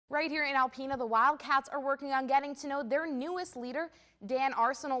Right here in Alpena, the Wildcats are working on getting to know their newest leader. Dan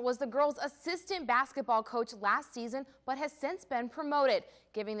Arsenal was the girls' assistant basketball coach last season, but has since been promoted,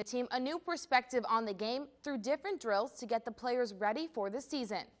 giving the team a new perspective on the game through different drills to get the players ready for the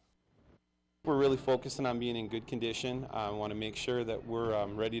season. We're really focusing on being in good condition. I want to make sure that we're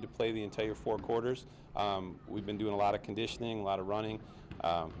ready to play the entire 4 quarters. We've been doing a lot of conditioning, a lot of running.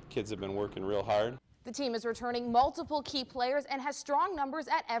 Kids have been working real hard. The team is returning multiple key players and has strong numbers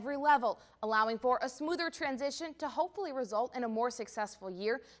at every level, allowing for a smoother transition to hopefully result in a more successful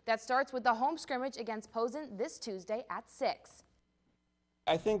year that starts with the home scrimmage against Posen this Tuesday at 6.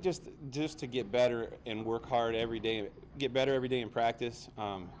 I think just to get better and work hard every day, get better every day in practice,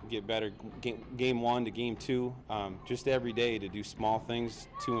 get better game 1 to game 2, just every day to do small things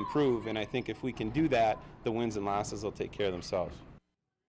to improve. And I think if we can do that, the wins and losses will take care of themselves.